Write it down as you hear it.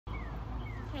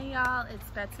Hey y'all, it's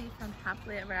Betsy from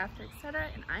Happily Ever After, etc.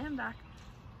 And I am back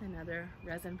with another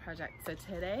resin project. So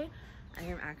today I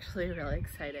am actually really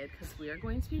excited because we are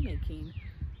going to be making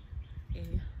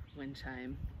a wind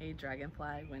chime, a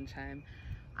Dragonfly wind chime.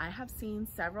 I have seen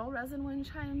several resin wind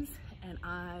chimes and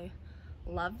I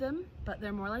love them, but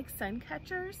they're more like sun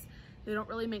catchers. They don't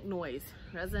really make noise.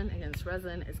 Resin against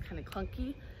resin is kind of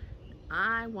clunky.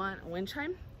 I want a wind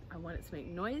chime. I want it to make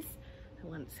noise. I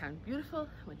want it to sound beautiful.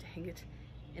 I want to hang it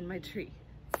in my tree.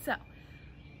 So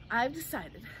I've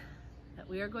decided that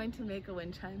we are going to make a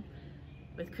wind chime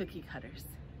with cookie cutters.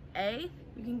 You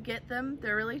can get them,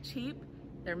 they're really cheap.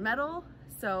 They're metal,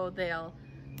 so they'll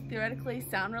theoretically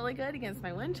sound really good against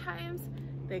my wind chimes.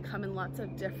 They come in lots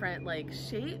of different like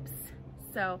shapes.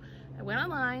 So I went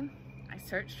online, I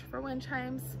searched for wind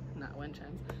chimes, not wind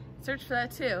chimes, searched for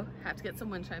that too, have to get some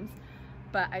wind chimes.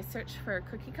 But I searched for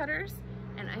cookie cutters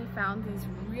and I found these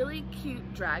really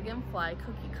cute Dragonfly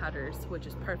cookie cutters, which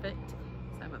is perfect.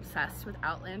 So I'm obsessed with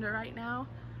Outlander right now.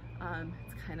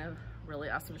 It's kind of a really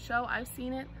awesome show. I've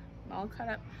seen it, I'm all caught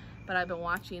up, but I've been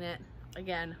watching it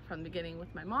again from the beginning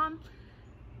with my mom.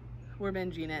 We're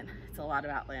binging it. It's a lot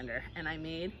of Outlander. And I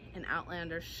made an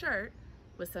Outlander shirt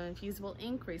with some infusible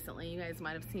ink recently. You guys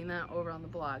might have seen that over on the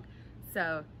blog.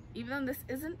 So even though this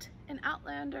isn't an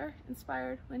Outlander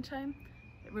inspired wind chime,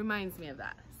 it reminds me of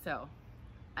that. So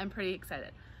I'm pretty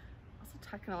excited. I'm also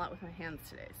talking a lot with my hands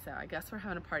today, so I guess we're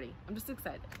having a party. I'm just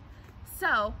excited.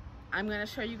 So I'm gonna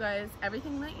show you guys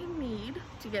everything that you need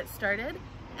to get started,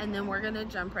 and then we're gonna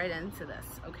jump right into this,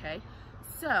 okay?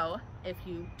 So if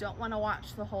you don't wanna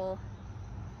watch the whole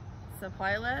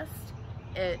supply list,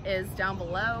 it is down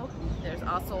below. There's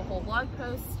also a whole blog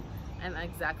post and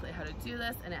exactly how to do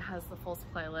this, and it has the full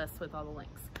supply list with all the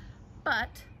links.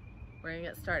 But we're gonna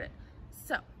get started.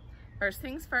 So first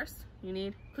things first, you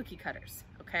need cookie cutters,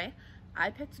 okay?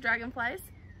 I picked Dragonflies.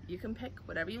 You can pick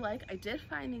whatever you like. I did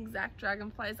find the exact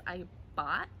Dragonflies I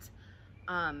bought,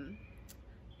 and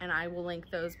I will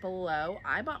link those below.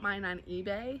 I bought mine on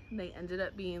eBay. They ended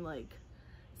up being like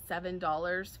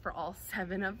 $7 for all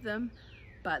 7 of them,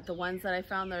 but the ones that I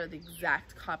found, they're the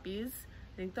exact copies.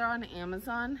 I think they're on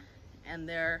Amazon and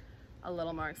they're a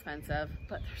little more expensive,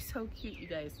 but they're so cute, you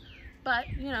guys. But,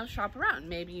 you know, shop around.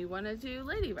 Maybe you want to do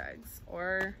ladybugs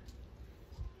or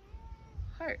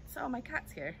hearts. Oh, my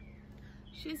cat's here.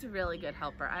 She's a really good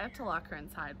helper. I have to lock her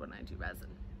inside when I do resin.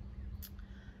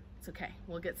 It's okay.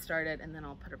 We'll get started and then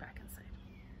I'll put her back inside.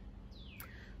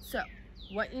 So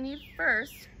what you need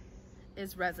first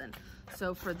is resin.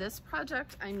 So for this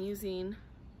project, I'm using,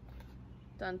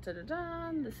 dun, dun, dun,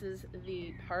 dun, this is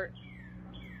the part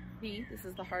B, this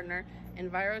is the hardener,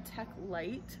 Envirotech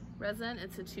Light resin.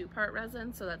 It's a 2-part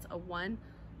resin, so that's a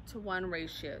 1-to-1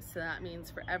 ratio. So that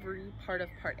means for every part of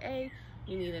part A,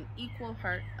 you need an equal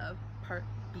part of part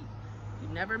B. If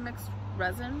you've never mixed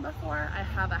resin before, I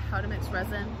have a how to mix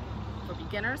resin for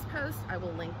beginners post. I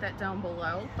will link that down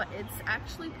below, but it's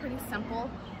actually pretty simple.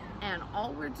 And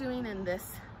all we're doing in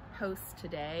this post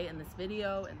today, in this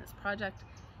video, in this project,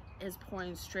 is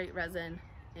pouring straight resin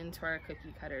into our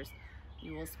cookie cutters.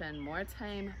 You will spend more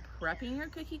time prepping your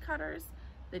cookie cutters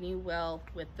than you will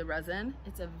with the resin.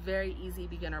 It's a very easy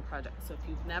beginner project. So if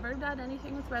you've never done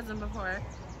anything with resin before,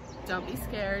 don't be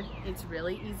scared. It's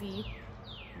really easy.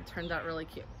 It turned out really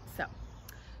cute. So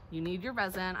you need your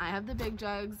resin. I have the big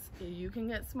jugs. You can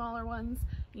get smaller ones.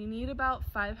 You need about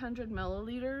 500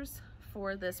 milliliters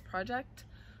for this project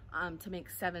to make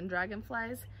 7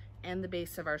 dragonflies and the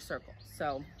base of our circle.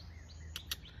 So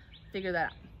figure that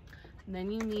out. And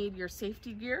then you need your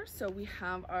safety gear. So we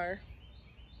have our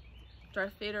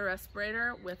Darth Vader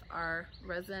respirator with our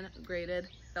resin graded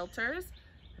filters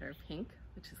that are pink,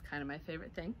 which is kind of my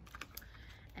favorite thing.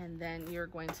 And then you're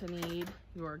going to need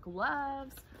your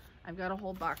gloves. I've got a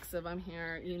whole box of them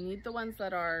here. You need the ones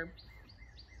that are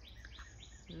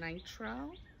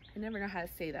nitro. I never know how to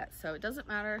say that, so it doesn't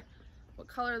matter what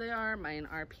color they are. Mine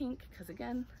are pink, because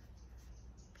again,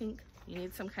 pink. You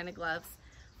need some kind of gloves.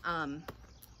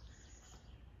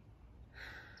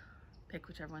 Pick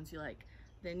whichever ones you like.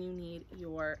 Then you need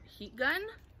your heat gun.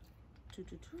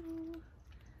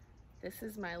 This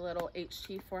is my little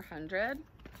HT400.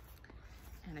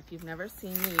 And if you've never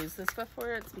seen me use this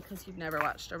before, it's because you've never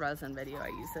watched a resin video. I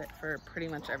use it for pretty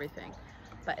much everything.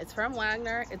 But it's from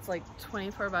Wagner. It's like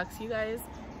 24 bucks, you guys.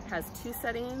 It has 2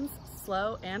 settings,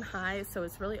 slow and high, so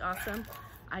it's really awesome.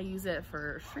 I use it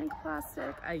for shrink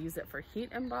plastic. I use it for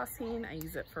heat embossing. I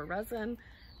use it for resin.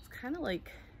 It's kind of like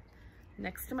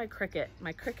next to my Cricut.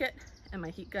 My Cricut and my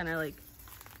heat gun are like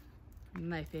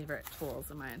my favorite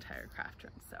tools in my entire craft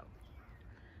room. So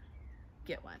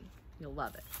get one, you'll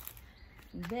love it.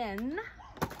 Then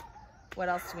What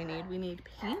else do we need? We need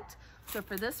paint. So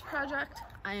for this project,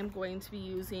 I am going to be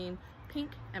using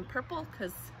pink and purple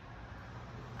because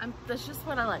that's just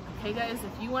what I like. Okay guys,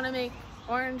 if you want to make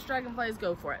orange dragonflies,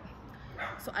 go for it.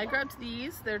 So I grabbed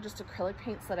these. They're just acrylic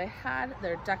paints that I had.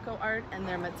 They're Deco Art and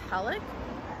they're metallic.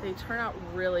 They turn out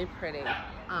really pretty.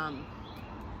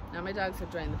 Now my dogs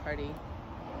have joined the party.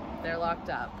 They're locked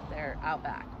up. They're out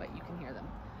back, but you can hear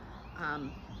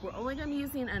them. We're only going to be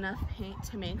using enough paint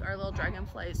to make our little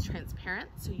dragonflies transparent,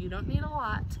 so you don't need a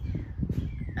lot.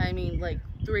 I mean, like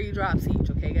 3 drops each,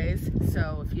 okay guys?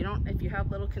 So if you have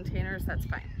little containers, that's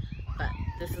fine. But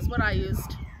this is what I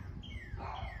used.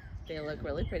 They look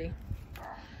really pretty.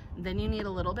 Then you need a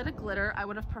little bit of glitter. I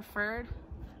would have preferred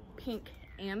pink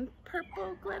and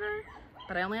purple glitter,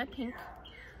 but I only had pink.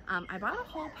 I bought a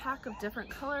whole pack of different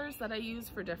colors that I use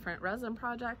for different resin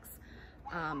projects.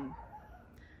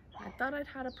 I thought I'd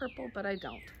had a purple, but I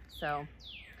don't. So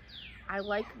I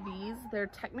like these. They're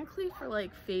technically for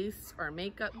like face or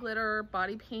makeup glitter,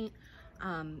 body paint,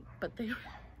 but they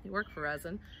work for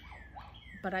resin.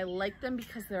 But I like them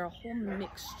because they're a whole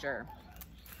mixture.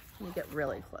 Let me get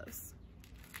really close.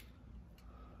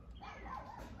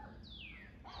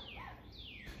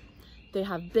 They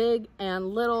have big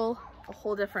and little, a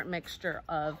whole different mixture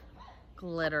of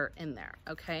glitter in there,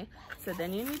 okay? So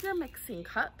then you need your mixing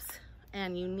cups,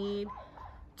 and you need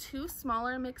 2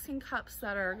 smaller mixing cups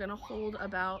that are gonna hold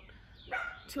about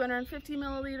 250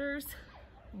 milliliters,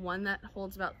 one that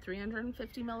holds about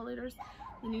 350 milliliters,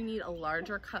 and you need a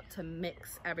larger cup to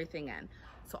mix everything in.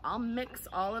 So I'll mix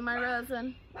all of my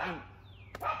resin, and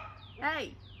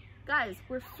hey, guys,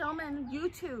 we're filming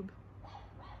YouTube.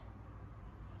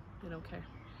 They don't care.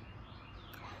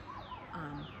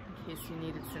 In case you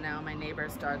needed to know, my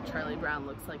neighbor's dog, Charlie Brown,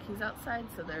 looks like he's outside,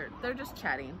 so they're just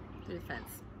chatting through the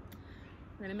fence.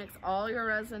 You're gonna mix all your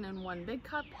resin in one big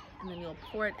cup, and then you'll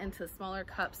pour it into smaller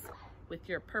cups with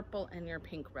your purple and your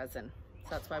pink resin. So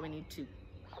that's why we need 2.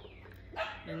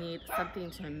 You need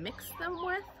something to mix them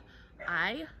with.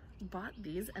 I bought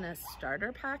these in a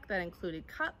starter pack that included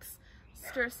cups,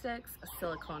 stir sticks, a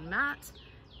silicone mat,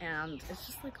 and it's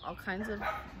just like all kinds of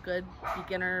good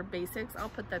beginner basics. I'll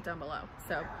put that down below.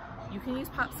 So you can use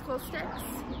popsicle sticks,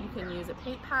 you can use a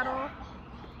paint paddle.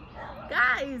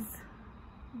 Guys,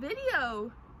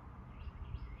 video.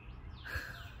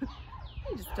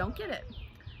 You just don't get it.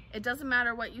 It doesn't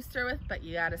matter what you stir with, but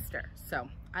you gotta stir. So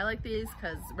I like these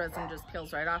because resin just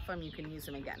peels right off them. You can use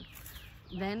them again.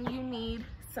 Then you need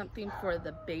something for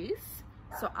the base.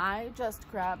 So I just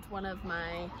grabbed one of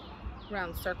my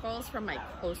round circles from my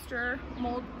coaster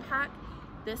mold pack.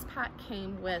 This pack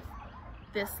came with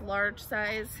this large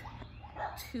size,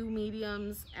 2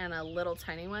 mediums, and a little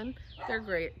tiny one. They're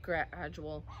great,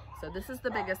 gradual. So this is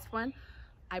the biggest one.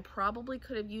 I probably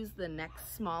could have used the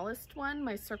next smallest one.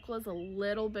 My circle is a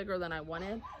little bigger than I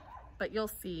wanted, but you'll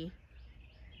see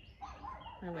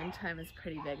my wind chime is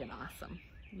pretty big and awesome.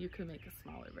 You can make a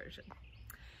smaller version.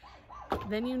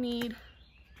 Then you need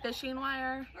fishing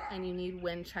wire and you need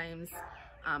wind chimes.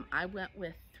 I went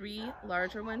with 3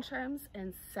 larger wind chimes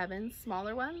and 7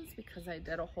 smaller ones because I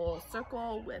did a whole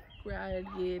circle with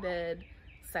graduated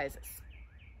sizes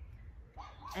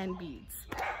and beads.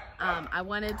 I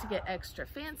wanted to get extra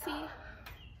fancy. I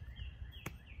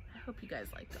hope you guys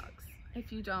like dogs.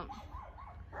 If you don't,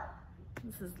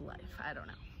 this is life, I don't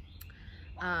know.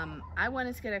 I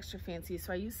wanted to get extra fancy,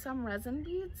 so I used some resin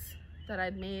beads that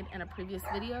I'd made in a previous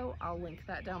video. I'll link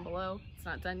that down below. It's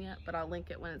not done yet, but I'll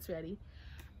link it when it's ready.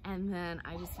 And then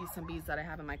I just used some beads that I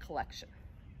have in my collection.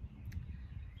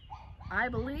 I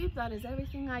believe that is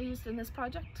everything I used in this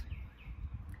project.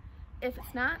 If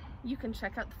it's not, you can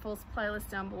check out the full supply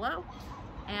list down below,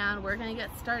 and we're gonna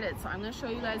get started. So I'm gonna show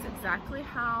you guys exactly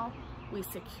how we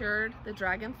secured the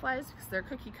dragonflies, because they're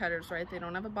cookie cutters, right? They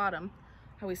don't have a bottom.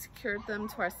 How we secured them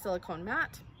to our silicone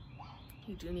mat.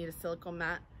 You do need a silicone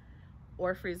mat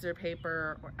or freezer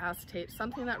paper or acetate,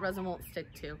 something that resin won't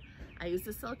stick to. I used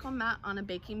a silicone mat on a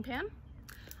baking pan.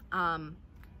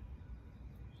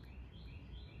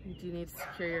 You do need to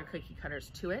secure your cookie cutters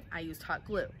to it. I used hot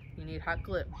glue. You need hot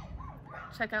glue.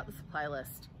 Check out the supply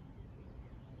list.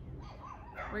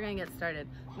 We're gonna get started.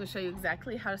 I'm gonna show you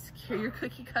exactly how to secure your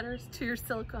cookie cutters to your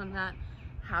silicone mat,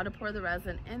 how to pour the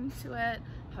resin into it,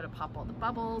 how to pop all the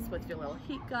bubbles with your little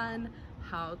heat gun,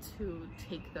 how to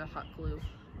take the hot glue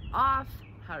off,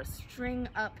 how to string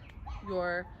up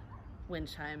your wind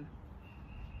chime.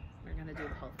 We're gonna do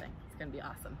the whole thing. It's gonna be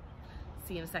awesome.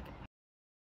 See you in a second.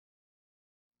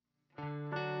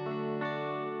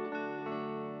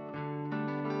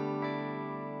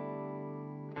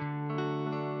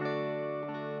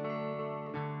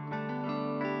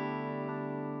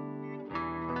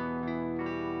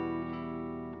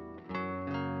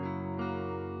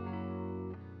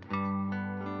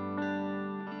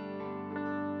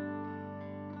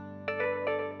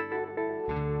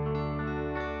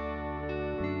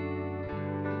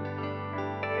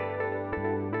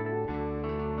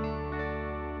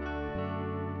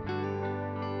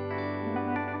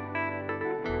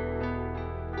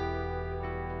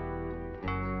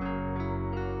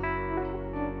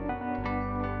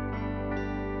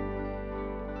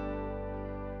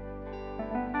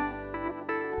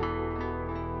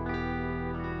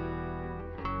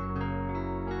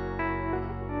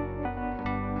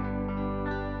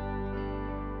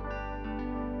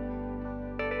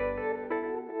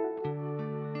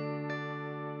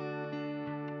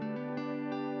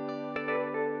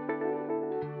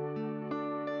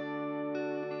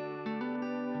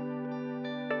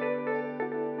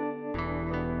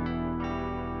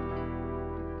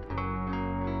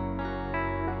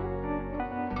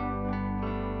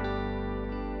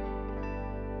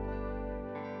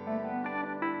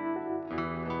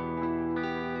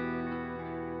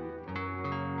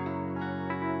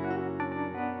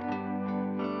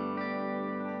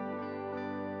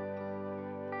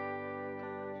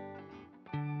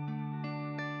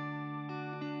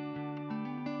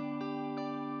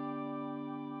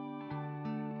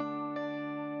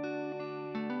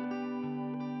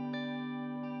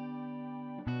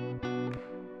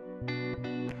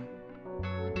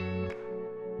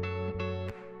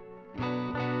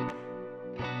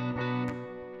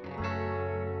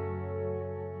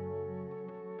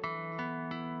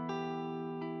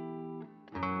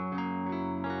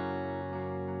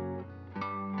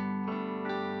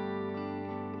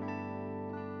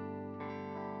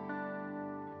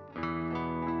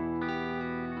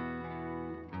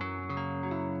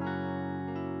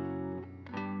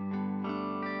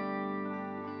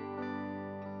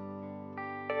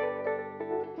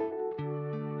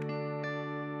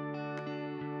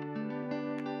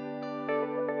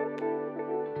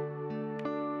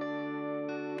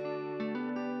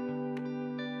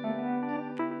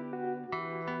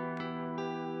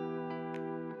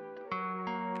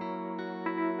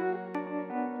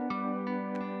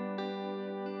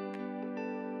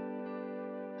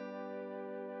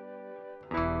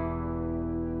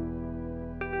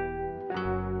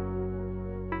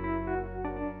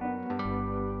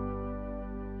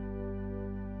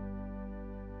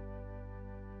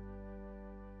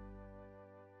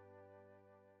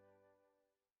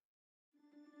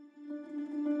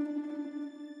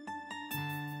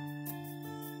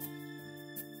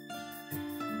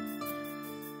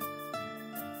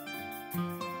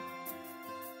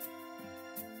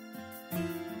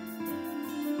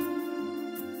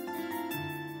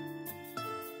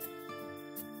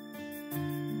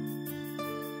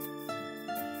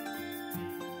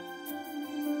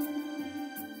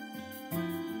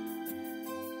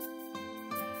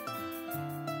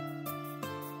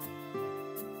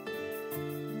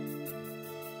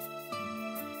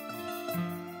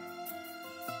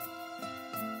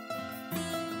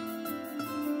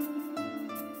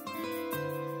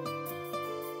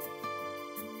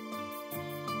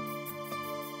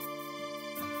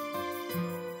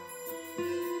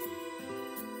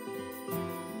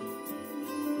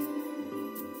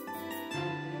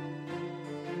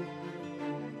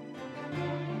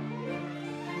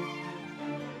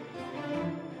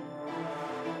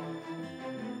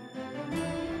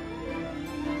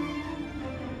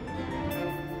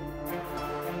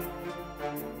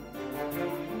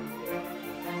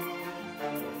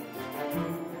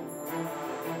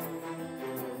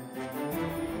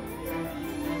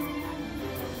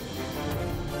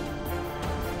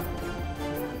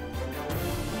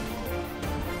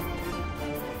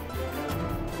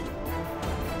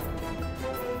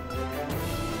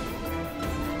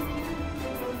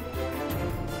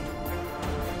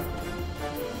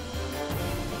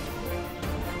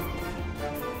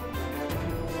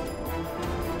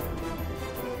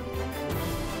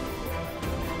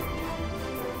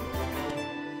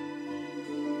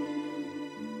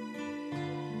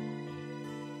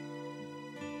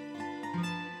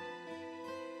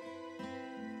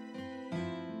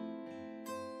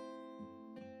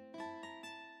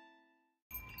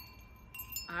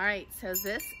 All right, so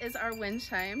this is our wind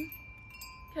chime,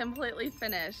 completely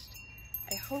finished.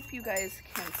 I hope you guys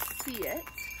can see it.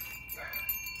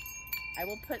 I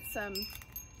will put some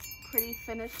pretty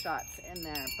finished shots in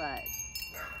there, but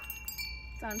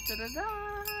dun, dun, dun,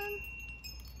 dun.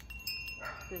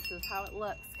 This is how it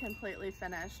looks, completely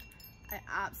finished. I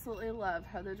absolutely love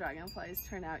how the dragonflies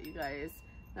turn out, you guys.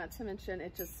 Not to mention,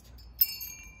 it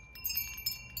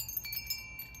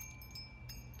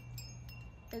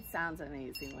sounds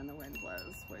amazing when the wind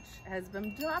blows, which has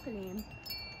been dropping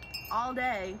all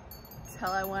day till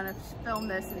I want to film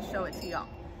this and show it to y'all.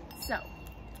 So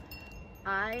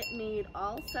I made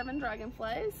all 7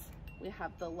 dragonflies. We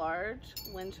have the large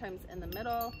wind chimes in the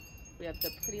middle. We have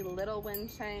the pretty little wind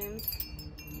chimes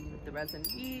with the resin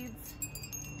beads.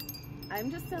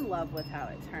 I'm just in love with how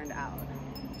it turned out.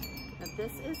 Now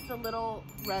this is the little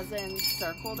resin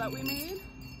circle that we made.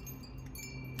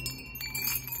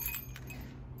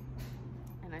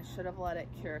 And I should have let it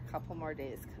cure a couple more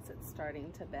days because it's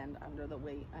starting to bend under the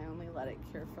weight. I only let it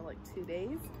cure for like 2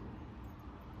 days.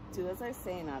 Do as I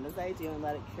say, not as I do, and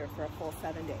let it cure for a full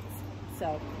 7 days.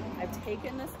 So I've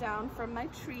taken this down from my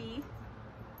tree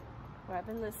where I've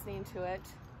been listening to it,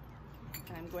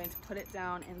 and I'm going to put it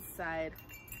down inside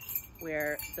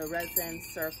where the resin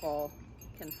circle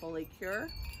can fully cure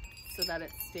so that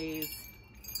it stays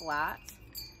flat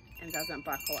and doesn't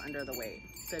buckle under the weight.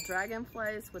 The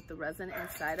dragonflies with the resin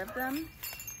inside of them,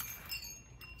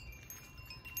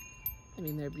 I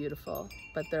mean, they're beautiful,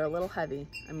 but they're a little heavy.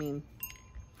 I mean,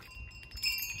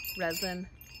 resin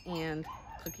and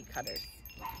cookie cutters.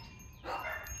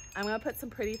 I'm gonna put some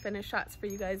pretty finished shots for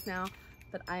you guys now,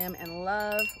 but I am in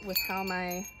love with how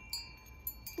my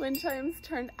wind chimes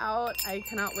turned out. I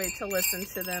cannot wait to listen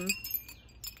to them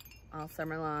all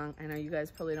summer long. I know you guys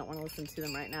probably don't want to listen to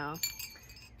them right now.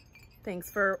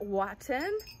 Thanks for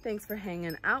watching. Thanks for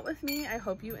hanging out with me. I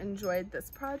hope you enjoyed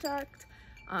this project.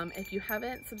 If you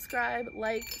haven't, subscribe,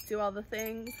 like, do all the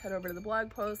things. Head over to the blog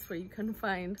post where you can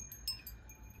find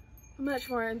a much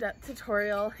more in-depth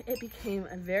tutorial. It became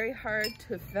very hard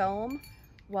to film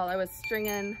while I was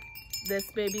stringing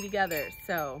this baby together.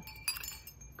 So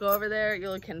go over there,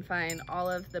 you can find all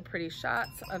of the pretty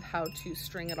shots of how to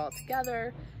string it all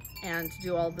together and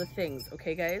do all the things.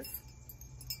 Okay, guys?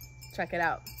 Check it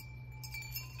out.